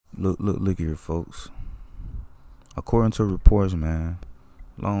Look here, folks. According to reports, man,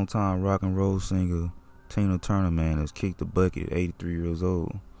 longtime rock and roll singer Tina Turner, man, has kicked the bucket at 83 years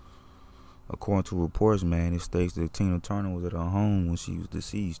old. According to reports, man, it states that Tina Turner was at her home when she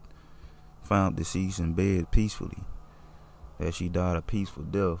was found deceased in bed peacefully, that she died a peaceful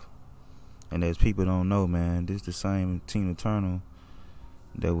death. And as people don't know, man, this is the same Tina Turner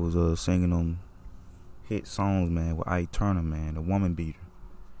that was singing them hit songs, man, with Ike Turner, man, the woman beater.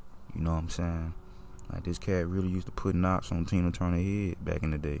 You know what I'm saying? Like, this cat really used to put knots on Tina Turner's head back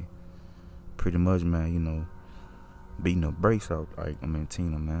in the day. Pretty much, man, you know, beating the brakes out,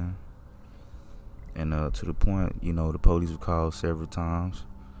 Tina, man. And to the point, you know, the police were called several times.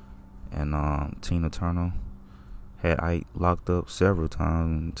 And Tina Turner had Ike locked up several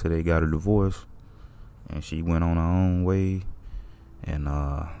times until they got a divorce. And she went on her own way and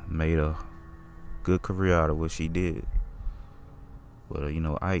made a good career out of what she did. But, you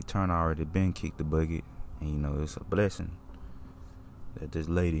know, Ike Turner already been kicked the bucket. And, you know, it's a blessing that this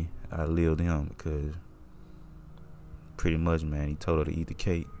lady outlived him, because pretty much, man, he told her to eat the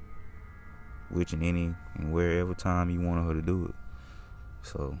cake, which in any and wherever time he wanted her to do it.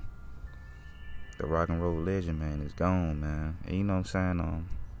 So, the rock and roll legend, man, is gone, man. And you know what I'm saying?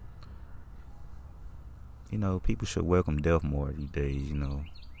 You know, people should welcome death more these days, you know,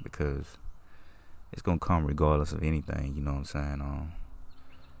 because it's gonna come regardless of anything, you know what I'm saying?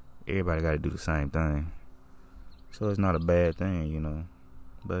 Everybody gotta do the same thing. So it's not a bad thing, you know.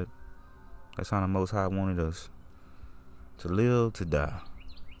 But that's how the Most High wanted us to live, to die.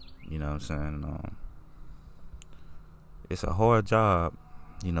 You know what I'm saying? It's a hard job,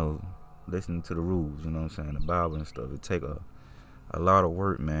 you know, listening to the rules, you know what I'm saying, the Bible and stuff. It take a lot of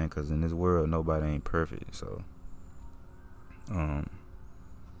work, man, because in this world, nobody ain't perfect. So,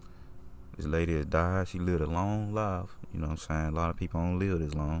 this lady has died. She lived a long life, you know what I'm saying. A lot of people don't live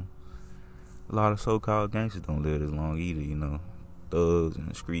this long. A lot of so-called gangsters don't live this long either, you know. Thugs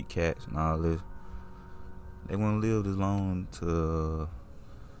and street cats and all this. They won't live this long to,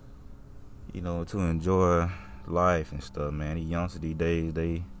 you know, to enjoy life and stuff, man. These youngsters these days,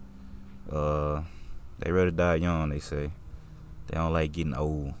 they rather die young, they say. They don't like getting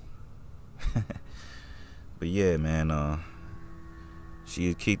old. But yeah, man,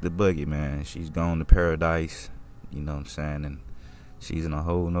 she kicked the bucket, man. She's gone to paradise, you know what I'm saying, and she's in a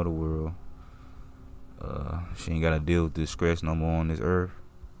whole nother world. She ain't gotta deal with this stress no more on this earth.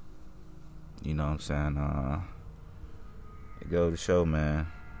 You know what I'm saying? It goes to show, man,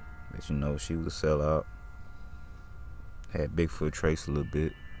 that, you know, she was a sellout. Had Bigfoot trace a little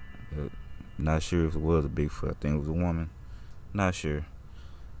bit. Not sure if it was a Bigfoot. I think it was a woman. Not sure.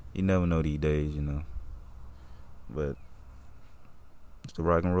 You never know these days, you know. But it's the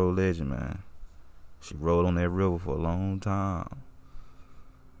rock and roll legend, man. She rode on that river for a long time,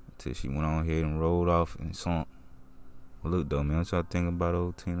 until she went on ahead and rolled off and sunk. Well, look, though, man, what y'all think about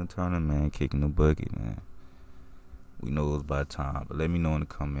old Tina Turner, man, kicking the bucket, man? We know it was by time, but let me know in the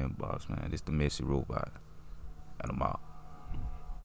comment box, man. This the Messy Robot. And I'm out.